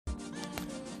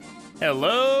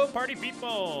Hello, party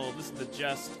people! This is the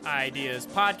Just Ideas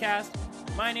podcast.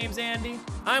 My name's Andy,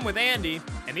 I'm with Andy,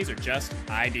 and these are Just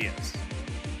Ideas.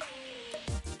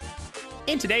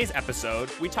 In today's episode,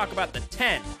 we talk about the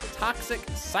 10 toxic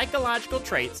psychological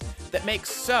traits that make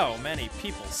so many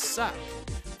people suck.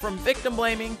 From victim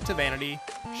blaming to vanity,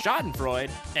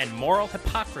 schadenfreude, and moral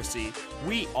hypocrisy,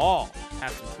 we all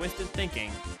have some twisted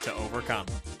thinking to overcome.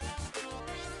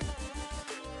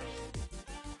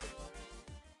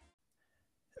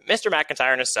 Mr.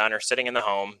 McIntyre and his son are sitting in the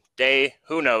home, day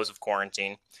who knows of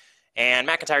quarantine, and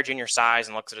McIntyre Jr. sighs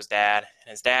and looks at his dad,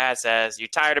 and his dad says, "You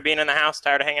tired of being in the house,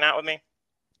 tired of hanging out with me?"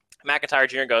 McIntyre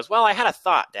Jr. goes, "Well, I had a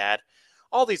thought, Dad.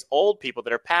 All these old people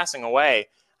that are passing away,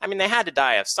 they had to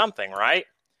die of something, right?"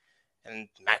 And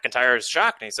McIntyre is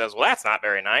shocked, and he says, "Well, that's not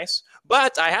very nice,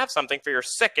 but I have something for your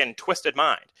sick and twisted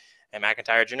mind." And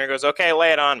McIntyre Jr. goes, "Okay,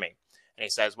 lay it on me." And he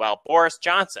says, "Well, Boris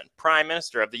Johnson, Prime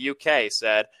Minister of the UK,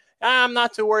 said, I'm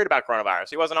not too worried about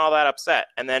coronavirus. He wasn't all that upset."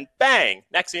 And then, bang,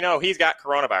 next you know, he's got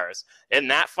coronavirus. Isn't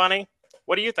that funny?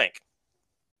 What do you think?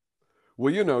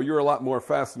 Well, you're a lot more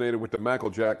fascinated with the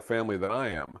Macklejack family than I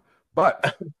am.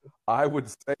 But I would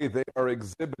say they are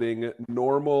exhibiting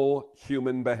normal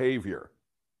human behavior.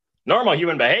 Normal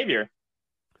human behavior?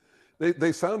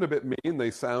 They sound a bit mean.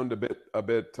 They sound a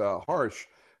bit harsh.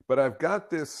 But I've got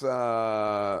this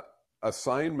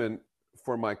assignment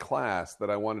for my class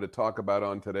that I wanted to talk about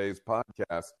on today's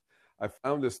podcast. I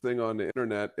found this thing on the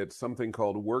internet. It's something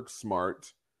called Work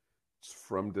Smart. It's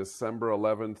from December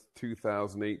 11th,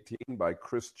 2018 by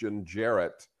Christian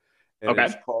Jarrett. And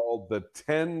It's called The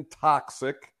 10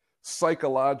 Toxic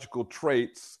Psychological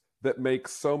Traits That Make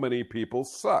So Many People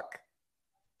Suck.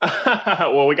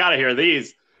 Well, we got to hear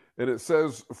these. And it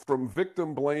says, from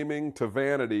victim blaming to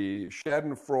vanity,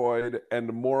 schadenfreude,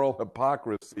 and moral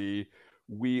hypocrisy,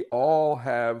 we all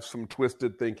have some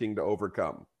twisted thinking to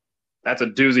overcome. That's a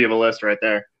doozy of a list right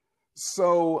there.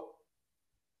 So,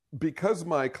 because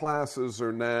my classes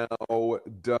are now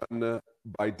done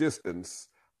by distance,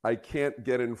 I can't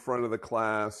get in front of the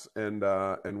class and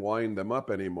wind them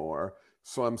up anymore.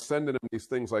 So I'm sending them these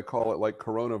things. I call it like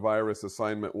coronavirus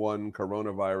assignment 1,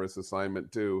 coronavirus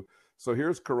assignment 2. So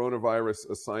here's coronavirus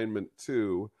assignment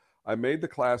 2. I made the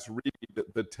class read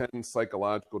the 10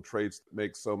 psychological traits that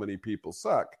make so many people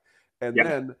suck. And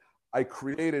then I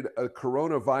created a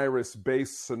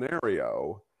coronavirus-based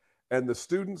scenario, and the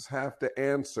students have to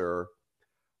answer,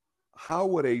 how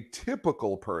would a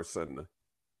typical person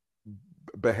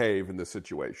behave in this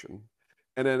situation?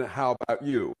 And then how about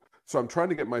you? So I'm trying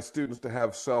to get my students to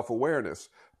have self-awareness,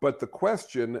 but the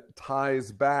question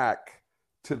ties back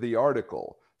to the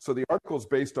article. So the article is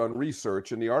based on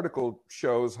research, and the article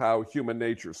shows how human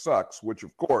nature sucks, which,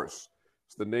 of course,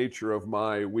 is the nature of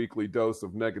my weekly dose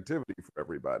of negativity for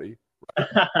everybody.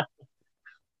 Right?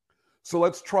 So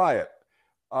let's try it.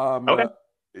 Okay.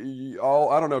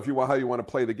 I don't know if how you want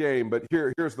to play the game, but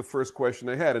here's the first question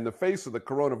they had. In the face of the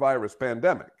coronavirus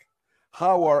pandemic,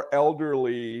 how are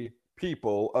elderly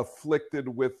people afflicted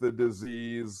with the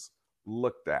disease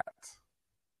looked at?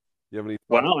 You have any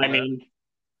thoughts? Well,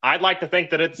 I'd like to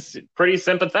think that it's pretty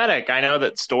sympathetic. I know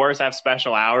that stores have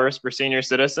special hours for senior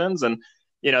citizens, and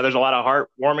there's a lot of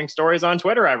heartwarming stories on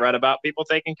Twitter I've read about people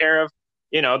taking care of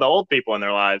the old people in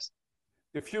their lives.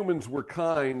 If humans were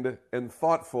kind and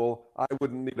thoughtful, I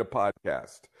wouldn't need a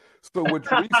podcast. So what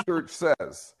research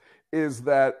says is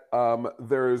that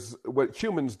there's what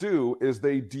humans do is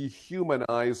they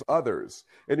dehumanize others.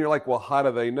 And you're like, well, how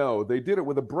do they know? They did it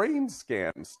with a brain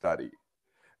scan study.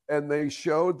 And they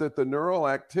showed that the neural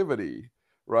activity,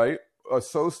 right,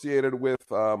 associated with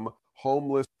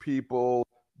homeless people,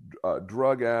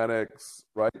 drug addicts,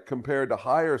 right, compared to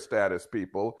higher status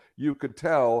people, you could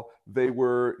tell they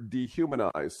were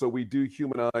dehumanized. So we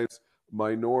dehumanize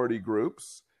minority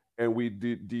groups, and we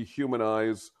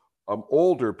dehumanize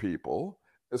older people.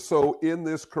 So in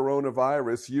this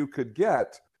coronavirus, you could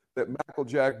get that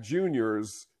Macklejack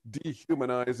Jr.'s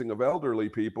dehumanizing of elderly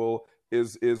people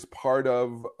is part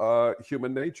of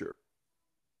human nature.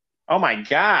 Oh my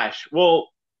gosh! Well,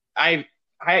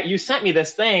 you sent me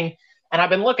this thing, and I've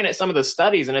been looking at some of the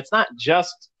studies, and it's not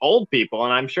just old people,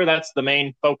 and I'm sure that's the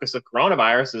main focus of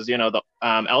coronavirus is the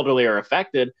elderly are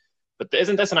affected. But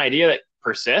isn't this an idea that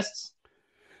persists?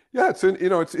 Yeah,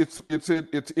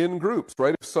 it's in groups,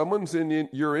 right? If someone's in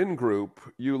your in group,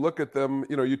 you look at them,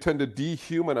 you tend to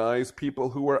dehumanize people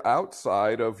who are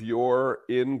outside of your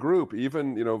in group,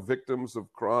 even victims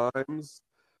of crimes,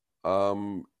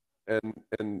 and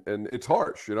it's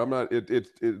harsh. I'm not.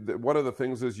 One of the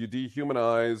things is you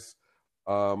dehumanize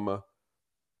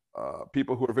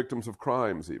people who are victims of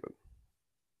crimes, even.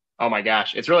 Oh my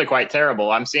gosh, it's really quite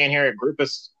terrible. I'm seeing here at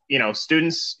Grupus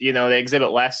students, they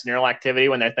exhibit less neural activity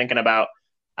when they're thinking about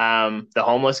the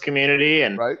homeless community.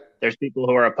 And Right. there's people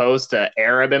who are opposed to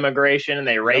Arab immigration, and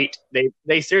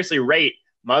they seriously rate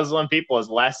Muslim people as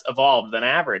less evolved than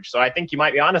average. So I think you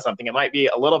might be onto something. It might be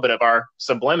a little bit of our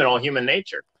subliminal human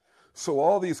nature. So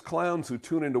all these clowns who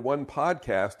tune into one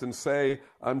podcast and say,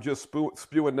 I'm just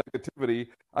spewing negativity,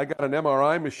 I got an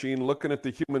MRI machine looking at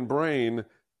the human brain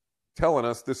telling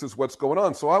us this is what's going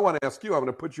on. So I want to ask you, I'm going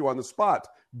to put you on the spot.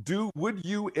 Would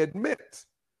you admit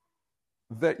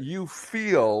that you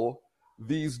feel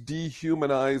these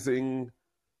dehumanizing,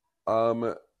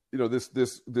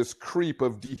 this creep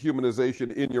of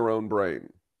dehumanization in your own brain?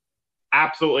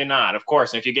 Absolutely not. Of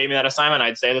course. And if you gave me that assignment,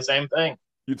 I'd say the same thing.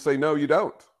 You'd say, no, you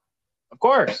don't. Of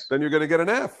course. Then you're going to get an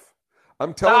F.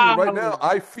 I'm telling you right now,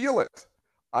 I feel it.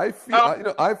 I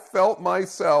felt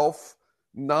myself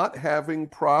not having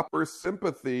proper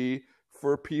sympathy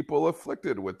for people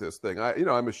afflicted with this thing.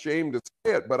 I'm ashamed to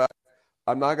say it, but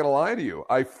I'm not going to lie to you.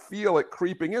 I feel it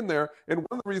creeping in there. And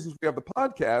one of the reasons we have the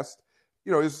podcast,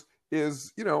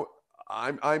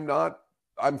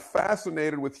 I'm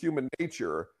fascinated with human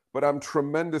nature, but I'm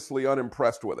tremendously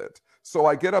unimpressed with it. So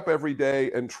I get up every day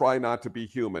and try not to be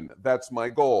human. That's my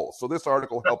goal. So this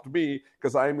article helped me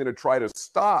because I am going to try to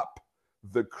stop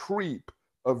the creep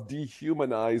of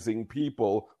dehumanizing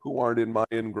people who aren't in my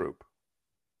in-group.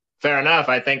 Fair enough.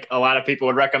 I think a lot of people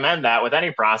would recommend that with any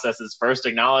process is first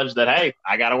acknowledge that, hey,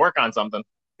 I got to work on something.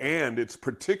 And it's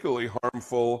particularly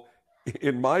harmful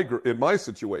in my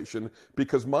situation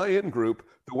because my in-group,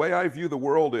 the way I view the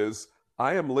world is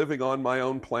I am living on my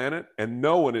own planet and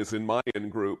no one is in my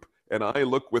in-group. And I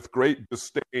look with great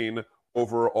disdain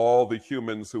over all the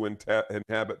humans who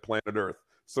inhabit planet Earth.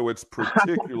 So it's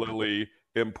particularly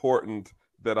important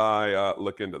that I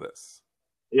look into this.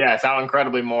 Yes, how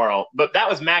incredibly moral. But that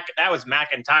was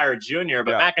McIntyre Jr.,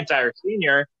 but yeah. McIntyre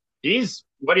Sr.,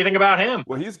 what do you think about him?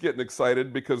 Well, he's getting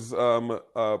excited because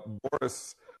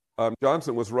Boris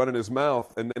Johnson was running his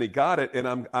mouth and then he got it. And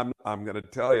I'm going to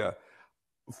tell you,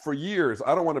 for years,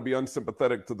 I don't want to be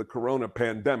unsympathetic to the corona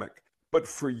pandemic, but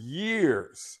for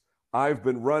years, I've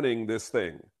been running this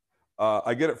thing.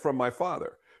 I get it from my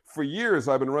father. For years,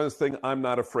 I've been running this thing, I'm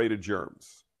not afraid of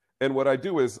germs. And what I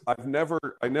do is I never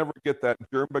get that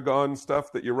germ-begone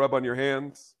stuff that you rub on your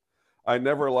hands. I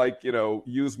never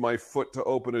use my foot to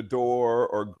open a door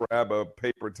or grab a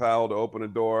paper towel to open a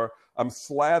door. I'm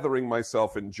slathering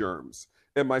myself in germs.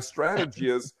 And my strategy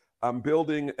is I'm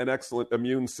building an excellent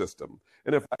immune system.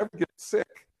 And if I ever get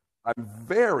sick, I'm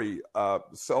very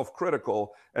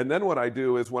self-critical. And then what I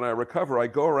do is when I recover, I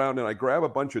go around and I grab a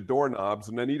bunch of doorknobs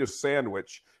and then eat a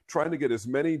sandwich, trying to get as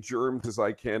many germs as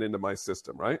I can into my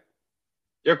system, right?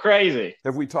 You're crazy.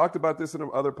 Have we talked about this in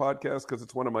other podcasts? Because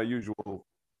it's one of my usual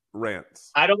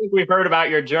rants. I don't think we've heard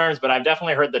about your germs, but I've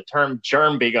definitely heard the term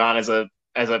germ begone as a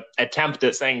attempt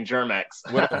at saying Germ-X.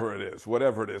 whatever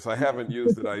it is. I haven't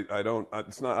used it. I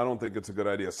don't think it's a good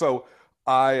idea. So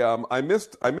I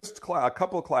missed a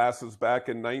couple of classes back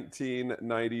in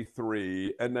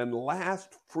 1993, and then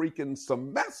last freaking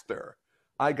semester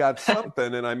I got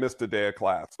something and I missed a day of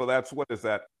class. So what is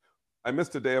that? I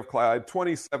missed a day of class. I had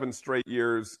 27 straight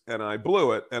years and I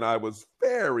blew it, and I was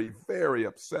very, very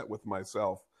upset with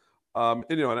myself. And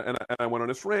I went on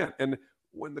this rant. And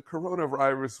when the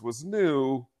coronavirus was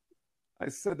new, I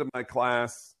said to my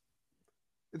class,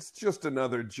 "It's just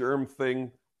another germ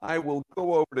thing. I will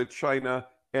go over to China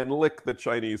and lick the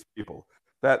Chinese people."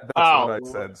 That's what I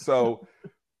said. So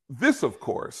this, of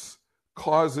course,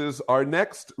 causes our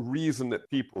next reason that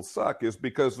people suck is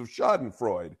because of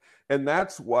Schadenfreude. And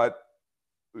that's what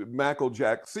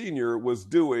Macklejack Sr. was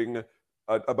doing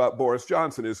about Boris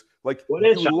Johnson is like,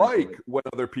 you like when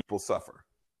other people suffer.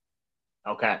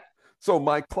 Okay. So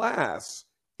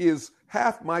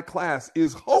half my class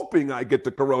is hoping I get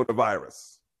the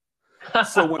coronavirus.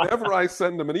 So whenever I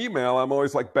send them an email, I'm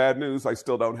always like, bad news, I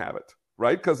still don't have it,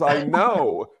 right? Because I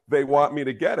know they want me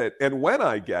to get it. And when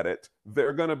I get it,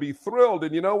 they're going to be thrilled.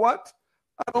 And you know what?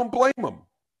 I don't blame them,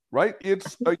 right?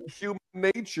 It's a human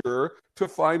nature to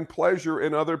find pleasure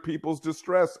in other people's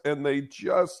distress. And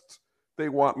they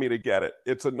want me to get it.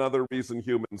 It's another reason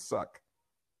humans suck.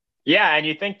 Yeah, and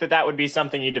you think that would be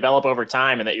something you develop over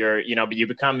time and that you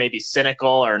become maybe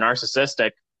cynical or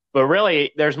narcissistic. But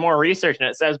really, there's more research, and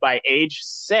it says by age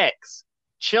 6,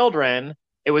 children,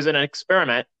 it was an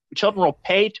experiment, children will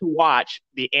pay to watch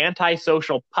the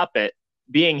antisocial puppet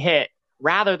being hit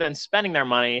rather than spending their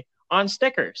money on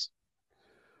stickers.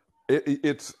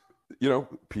 It's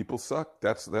people suck.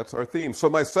 That's our theme. So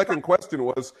my second question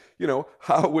was,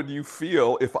 how would you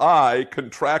feel if I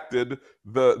contracted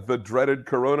the dreaded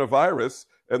coronavirus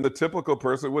and the typical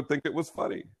person would think it was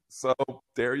funny. So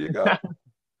there you go. I'm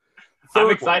Third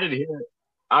one. excited to hear.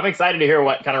 I'm excited to hear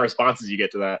what kind of responses you get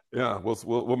to that. Yeah,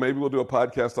 maybe we'll do a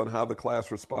podcast on how the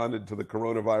class responded to the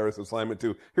coronavirus assignment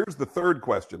too. Here's the third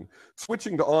question.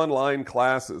 Switching to online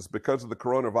classes because of the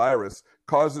coronavirus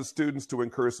causes students to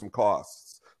incur some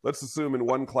costs. Let's assume in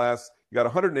one class you got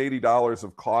 $180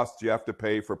 of costs you have to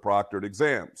pay for proctored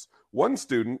exams. One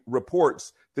student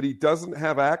reports that he doesn't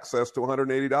have access to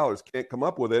 $180, can't come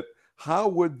up with it. How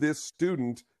would this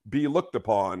student be looked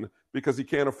upon because he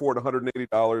can't afford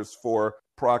 $180 for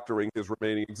proctoring his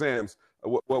remaining exams?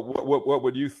 What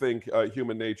would you think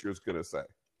human nature is going to say?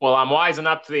 Well, I'm wising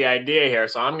up to the idea here,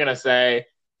 so I'm going to say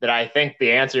that I think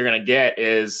the answer you're going to get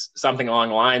is something along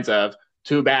the lines of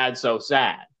 "too bad, so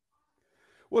sad."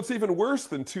 Well, it's even worse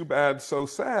than "too bad, so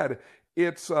sad."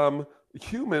 It's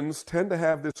humans tend to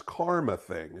have this karma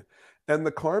thing, and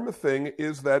the karma thing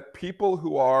is that people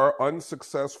who are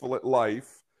unsuccessful at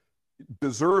life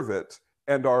deserve it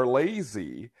and are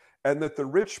lazy, and that the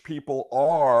rich people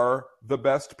are the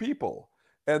best people.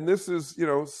 And this is,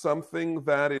 something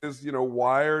that is,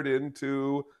 wired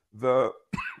into the,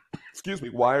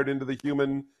 wired into the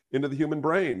human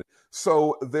brain.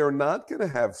 So they're not going to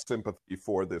have sympathy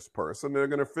for this person. They're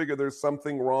going to figure there's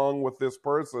something wrong with this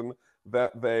person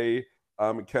that they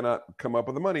cannot come up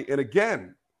with the money. And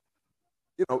again,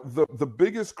 the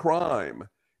biggest crime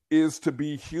is to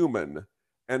be human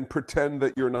and pretend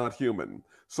that you're not human.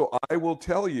 So I will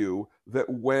tell you that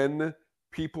when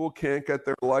people can't get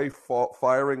their life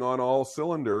firing on all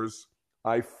cylinders,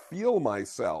 I feel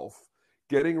myself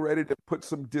getting ready to put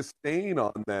some disdain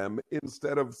on them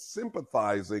instead of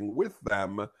sympathizing with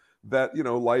them that,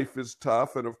 life is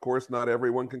tough. And of course, not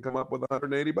everyone can come up with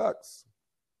 $180.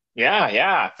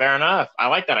 Yeah, fair enough. I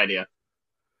like that idea.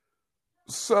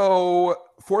 So,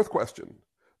 fourth question.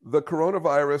 The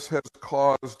coronavirus has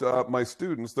caused my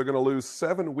students, they're going to lose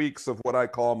 7 weeks of what I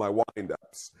call my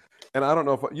wind-ups. And I don't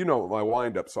know if you know what my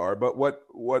wind-ups are, but what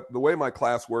the way my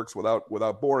class works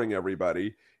without boring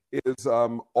everybody is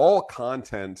all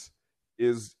content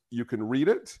is you can read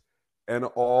it, and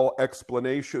all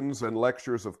explanations and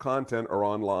lectures of content are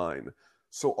online.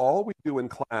 So all we do in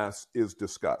class is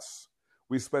discuss.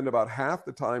 We spend about half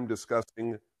the time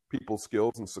discussing people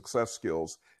skills and success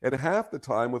skills, and half the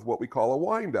time with what we call a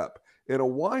wind-up. And a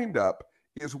wind-up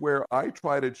is where I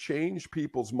try to change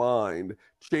people's mind,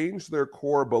 change their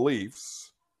core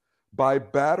beliefs by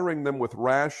battering them with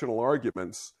rational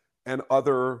arguments and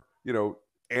other,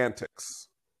 antics.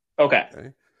 Okay.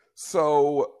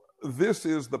 So this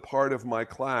is the part of my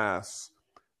class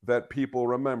that people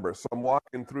remember. So I'm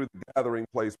walking through the Gathering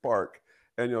Place Park,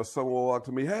 and, someone will walk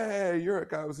to me, "Hey,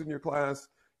 I was in your class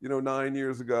 9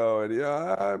 years ago, and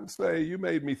I'm saying you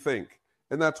made me think."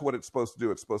 And that's what it's supposed to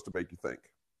do. It's supposed to make you think.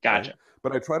 Gotcha. Right?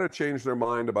 But I try to change their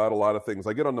mind about a lot of things.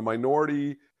 I get on the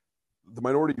minority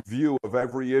view of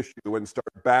every issue and start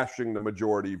bashing the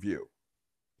majority view.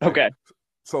 Okay.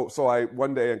 So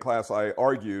one day in class, I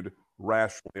argued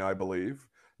rationally, I believe,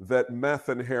 that meth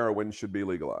and heroin should be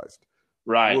legalized.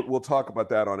 Right. We'll talk about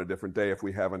that on a different day if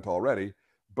we haven't already.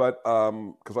 But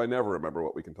because I never remember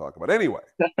what we can talk about. Anyway,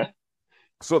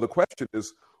 so the question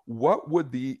is, what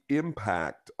would the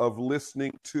impact of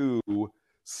listening to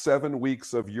 7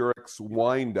 weeks of Urich's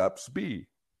wind-ups be?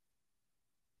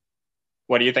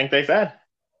 What do you think they said?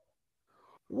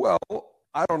 Well,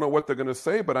 I don't know what they're going to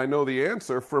say, but I know the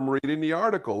answer from reading the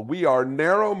article. We are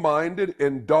narrow-minded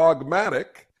and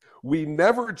dogmatic. We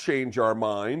never change our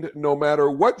mind, no matter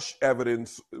what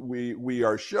evidence we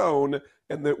are shown,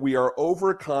 and that we are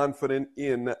overconfident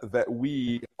in that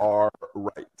we are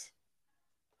right.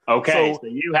 Okay, so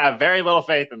you have very little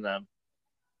faith in them.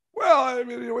 Well, I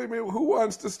mean, who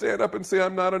wants to stand up and say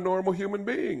I'm not a normal human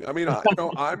being? I mean,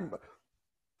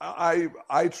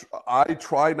 I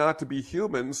try not to be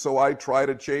human, so I try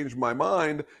to change my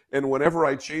mind. And whenever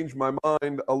I change my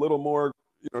mind a little more,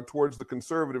 towards the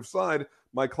conservative side,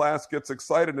 my class gets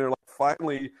excited and they're like,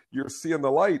 "Finally, you're seeing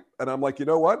the light." And I'm like, you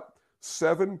know what?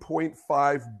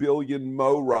 7.5 billion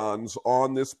morons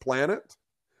on this planet.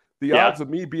 The odds of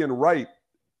me being right,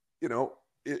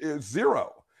 is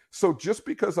zero. So just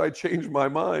because I changed my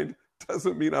mind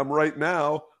doesn't mean I'm right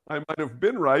now. I might have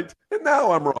been right, and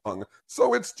now I'm wrong.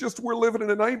 So it's just we're living in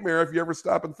a nightmare if you ever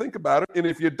stop and think about it. And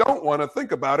if you don't want to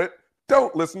think about it,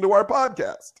 don't listen to our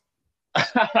podcast.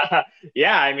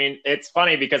 Yeah, I mean, it's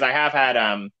funny because I have had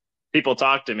people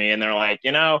talk to me, and they're like,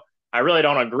 I really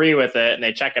don't agree with it, and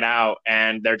they check it out,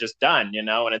 and they're just done,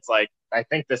 and it's like, I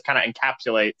think this kind of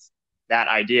encapsulates that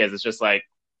idea. It's just like,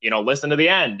 listen to the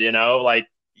end, like,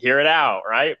 hear it out,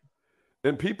 right?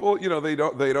 And people, they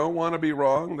don't want to be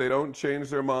wrong. They don't change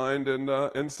their mind,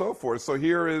 and so forth. So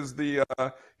here's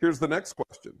the next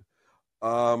question.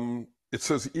 It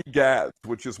says egads,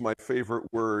 which is my favorite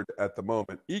word at the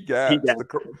moment. Egads, Yeah.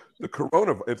 the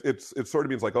corona. It sort of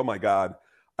means like, oh my God.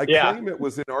 I Yeah. claim it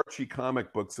was in Archie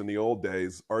comic books in the old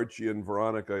days. Archie and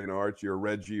Veronica, Archie or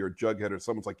Reggie or Jughead or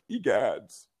someone's like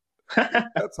egads.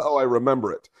 That's how I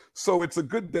remember it. So it's a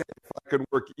good day if I can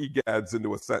work egads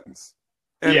into a sentence.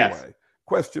 Anyway, Yes.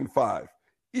 question 5.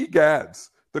 Egads,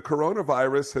 the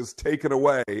coronavirus has taken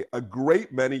away a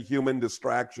great many human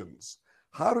distractions.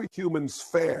 How do humans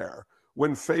fare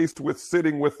when faced with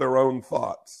sitting with their own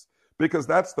thoughts? Because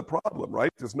that's the problem,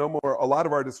 right? There's no more, a lot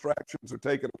of our distractions are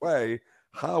taken away.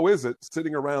 How is it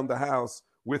sitting around the house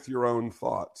with your own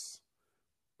thoughts?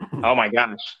 Oh my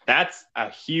gosh, that's a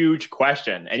huge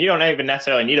question. And you don't even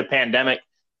necessarily need a pandemic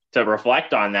to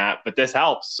reflect on that, but this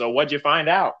helps. So what'd you find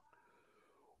out?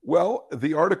 Well,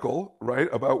 the article, right,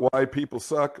 about why people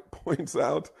suck points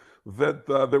out that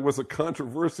there was a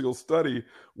controversial study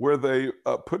where they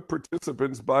put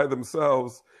participants by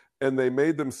themselves and they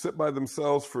made them sit by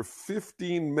themselves for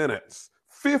 15 minutes.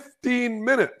 15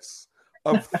 minutes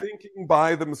of thinking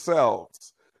by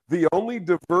themselves. The only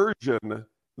diversion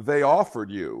they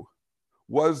offered you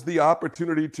was the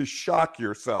opportunity to shock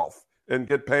yourself and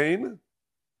get pain.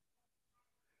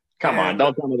 Come on, And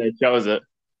don't tell me they chose it.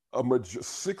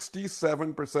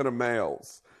 67% of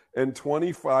males and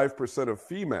 25% of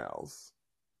females,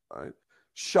 right,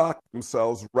 shock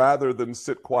themselves rather than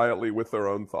sit quietly with their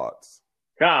own thoughts.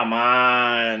 Come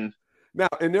on. Now,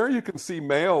 and there you can see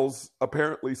males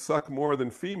apparently suck more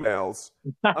than females.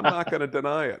 I'm not going to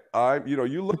deny it.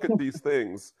 You look at these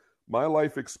things. My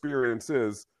life experience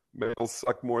is males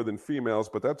suck more than females,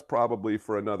 but that's probably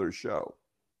for another show.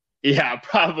 Yeah,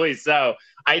 probably so.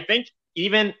 I think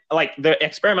even like the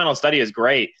experimental study is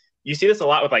great. You see this a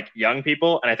lot with like young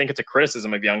people, and I think it's a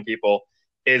criticism of young people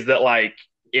is that like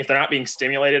if they're not being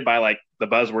stimulated by like the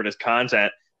buzzword is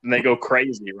content, then they go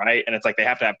crazy, right? And it's like they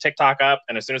have to have TikTok up,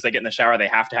 and as soon as they get in the shower, they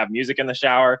have to have music in the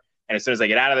shower, and as soon as they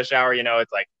get out of the shower,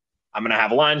 it's like I'm gonna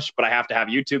have lunch, but I have to have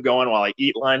YouTube going while I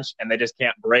eat lunch, and they just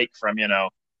can't break from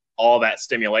all that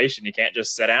stimulation. You can't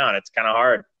just sit down. It's kind of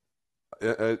hard.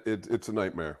 It's a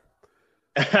nightmare.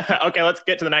 Okay, let's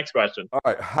get to the next question. All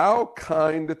right. How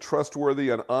kind, trustworthy,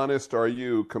 and honest are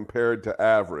you compared to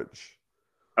average?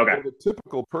 Okay. Well, the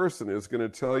typical person is going to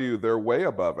tell you they're way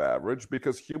above average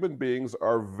because human beings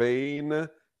are vain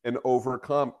and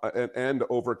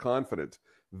overconfident.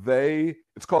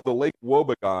 It's called the Lake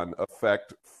Wobegon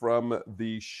effect from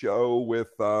the show with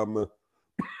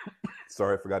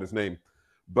sorry, I forgot his name,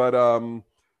 but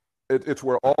it's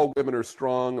where all women are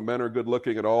strong, men are good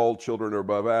looking, and all children are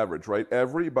above average, right?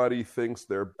 Everybody thinks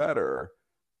they're better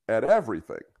at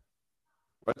everything,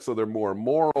 right? So they're more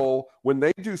moral. When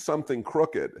they do something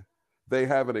crooked, they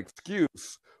have an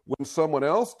excuse. When someone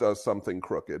else does something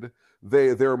crooked,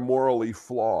 they're morally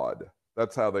flawed.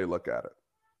 That's how they look at it.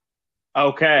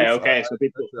 Okay. So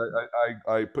people,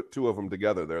 I put two of them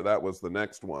together there. That was the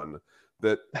next one.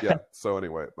 So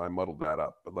anyway, I muddled that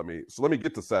up. But let me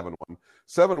get to 7 1.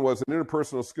 7 was an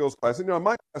interpersonal skills class. And in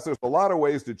my class, there's a lot of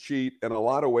ways to cheat and a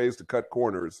lot of ways to cut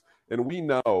corners, and we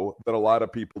know that a lot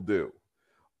of people do.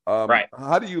 right.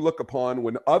 How do you look upon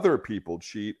when other people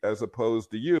cheat as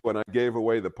opposed to you? And I gave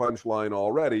away the punchline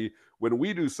already. When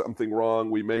we do something wrong,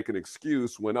 we make an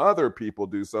excuse. When other people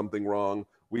do something wrong,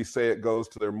 we say it goes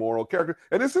to their moral character.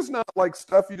 And this is not like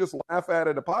stuff you just laugh at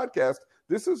a podcast.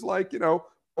 This is like,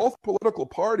 both political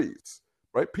parties,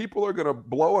 right? People are going to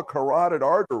blow a carotid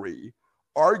artery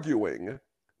arguing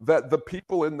that the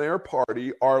people in their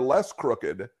party are less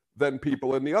crooked than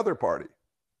people in the other party.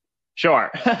 Sure.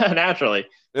 Naturally.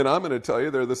 And I'm going to tell you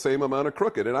they're the same amount of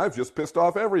crooked. And I've just pissed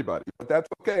off everybody. But that's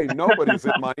okay. Nobody's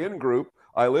in my in-group.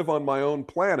 I live on my own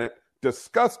planet,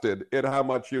 disgusted at how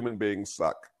much human beings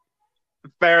suck.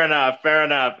 Fair enough.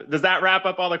 Does that wrap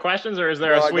up all the questions, or is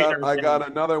there a sweetener? I got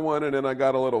another one, and then I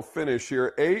got a little finish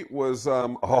here. 8 was,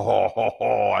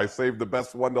 I saved the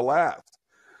best one to last.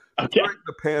 Okay. During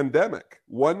the pandemic,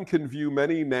 one can view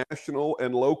many national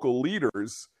and local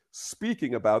leaders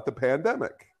speaking about the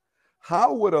pandemic.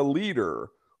 How would a leader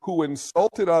who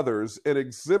insulted others and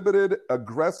exhibited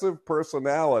aggressive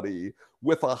personality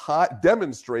with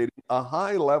demonstrating a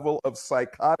high level of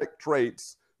psychotic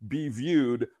traits be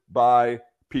viewed by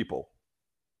people?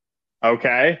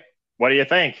 Okay. What do you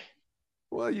think?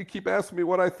 Well, you keep asking me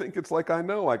what I think. It's like I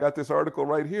know. I got this article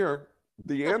right here.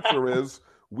 The answer is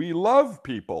we love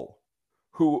people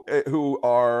who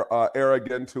are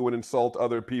arrogant, who would insult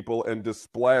other people and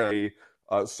display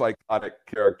psychotic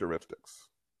characteristics.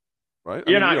 right? I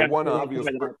You're mean, not going one to obvious.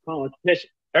 tell me that our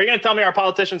politicians. Are you going to tell me our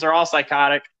politicians are all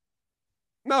psychotic?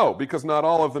 No, because not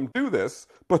all of them do this,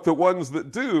 but the ones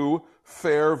that do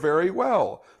fare very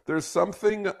well. There's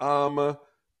something,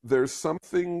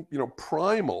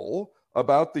 primal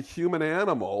about the human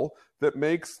animal that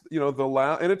makes,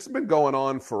 and it's been going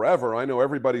on forever. I know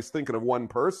everybody's thinking of one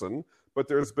person, but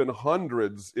there's been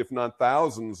hundreds, if not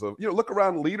thousands of, look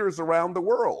around leaders around the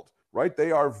world, right?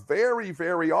 They are very,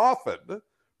 very often,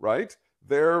 right?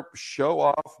 They're show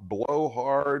off,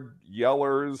 blowhard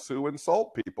yellers who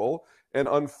insult people. And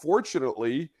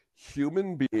unfortunately,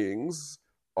 human beings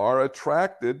are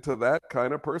attracted to that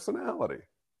kind of personality.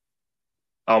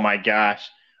 Oh my gosh.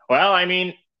 Well, I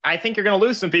mean, I think you're going to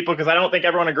lose some people because I don't think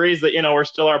everyone agrees that, we're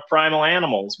still our primal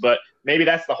animals. But maybe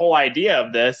that's the whole idea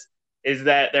of this, is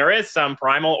that there is some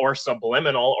primal or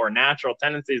subliminal or natural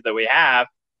tendencies that we have,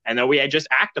 and that we just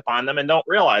act upon them and don't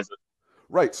realize it.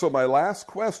 Right. So my last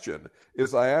question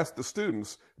is, I asked the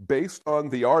students, based on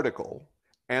the article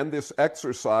and this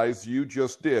exercise you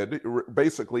just did,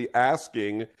 basically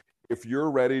asking if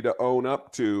you're ready to own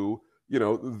up to,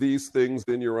 these things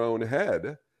in your own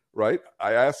head, right?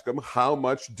 I ask them, how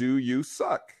much do you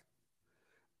suck?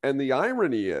 And the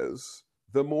irony is,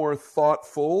 the more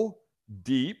thoughtful,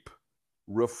 deep,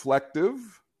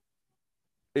 reflective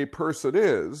a person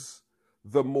is,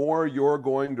 the more you're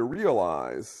going to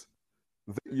realize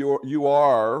that you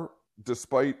are,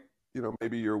 despite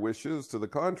maybe your wishes to the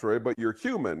contrary, but you're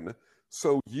human.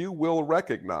 So you will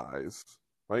recognize,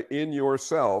 right, in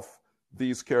yourself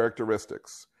these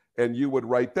characteristics. And you would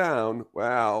write down,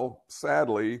 well,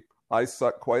 sadly, I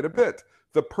suck quite a bit.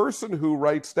 The person who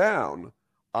writes down,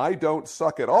 I don't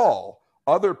suck at all,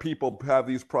 other people have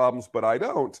these problems, but I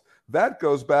don't, that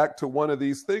goes back to one of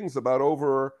these things about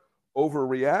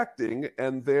overreacting.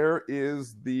 And there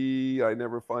is I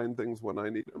never find things when I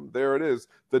need them. There it is,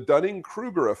 the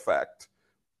Dunning-Kruger effect.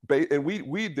 And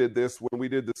we did this when we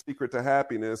did The Secret to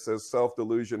Happiness as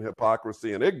self-delusion,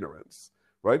 hypocrisy, and ignorance,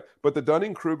 right? But the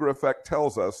Dunning-Kruger effect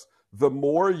tells us the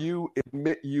more you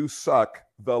admit you suck,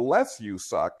 the less you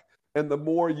suck. And the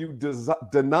more you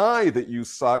deny that you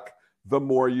suck, the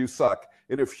more you suck.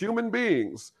 And if human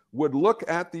beings would look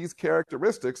at these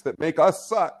characteristics that make us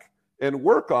suck and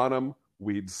work on them,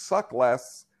 we'd suck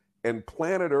less, and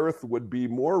planet Earth would be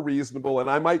more reasonable. And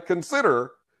I might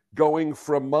consider going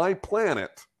from my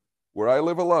planet, where I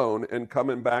live alone, and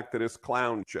coming back to this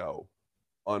clown show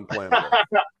on planet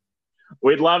Earth.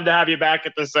 We'd love to have you back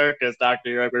at the circus,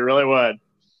 Dr. York. We really would.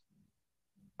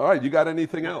 All right, you got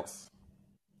anything else?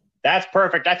 That's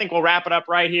perfect. I think we'll wrap it up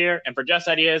right here. And for Just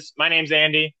Ideas, my name's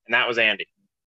Andy, and that was Andy.